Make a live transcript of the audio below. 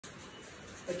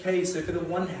Okay, so for the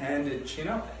one-handed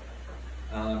chin-up,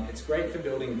 it's great for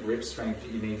building grip strength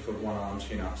that you need for one-arm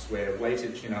chin-ups, where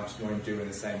weighted chin-ups won't do in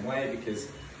the same way because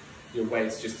your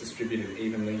weight's just distributed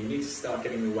evenly. You need to start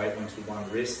getting the weight onto one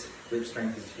wrist. Grip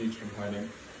strength is a huge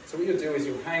component. So what you'll do is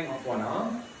you'll hang off one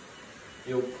arm,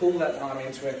 you'll pull that arm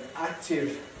into an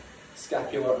active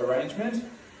scapular arrangement,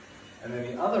 and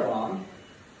then the other arm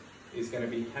is going to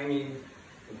be hanging,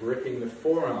 gripping the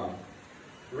forearm.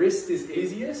 Wrist is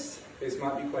easiest. This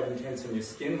might be quite intense on your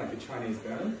skin, like a Chinese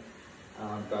burn,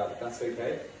 but that's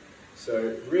okay.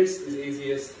 So wrist is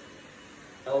easiest,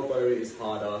 elbow is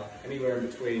harder. Anywhere in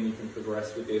between you can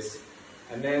progress with this.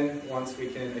 And then once we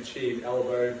can achieve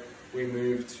elbow, we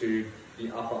move to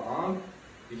the upper arm.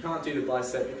 You can't do the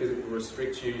bicep because it will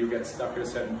restrict you. You'll get stuck at a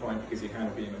certain point because your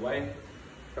hand will be in the way.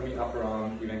 From the upper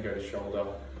arm, we then go to shoulder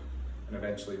and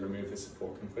eventually remove the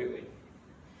support completely.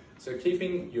 So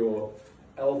keeping your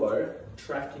elbow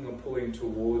tracking or pulling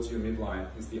towards your midline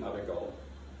is the other goal.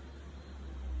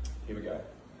 Here we go.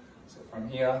 So from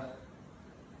here,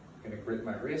 I'm going to grip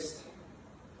my wrist.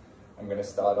 I'm going to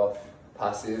start off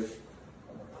passive,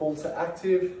 I'm going to pull to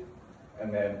active,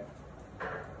 and then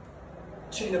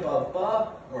chin above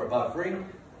bar or above ring.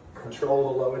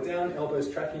 Control the lower down, elbows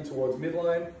tracking towards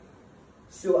midline.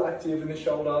 Still active in the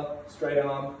shoulder, straight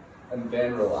arm, and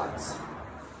then relax.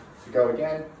 So go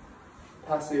again.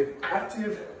 Passive,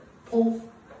 active, pull,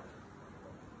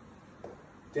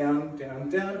 down, down,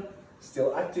 down,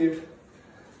 still active,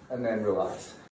 and then relax.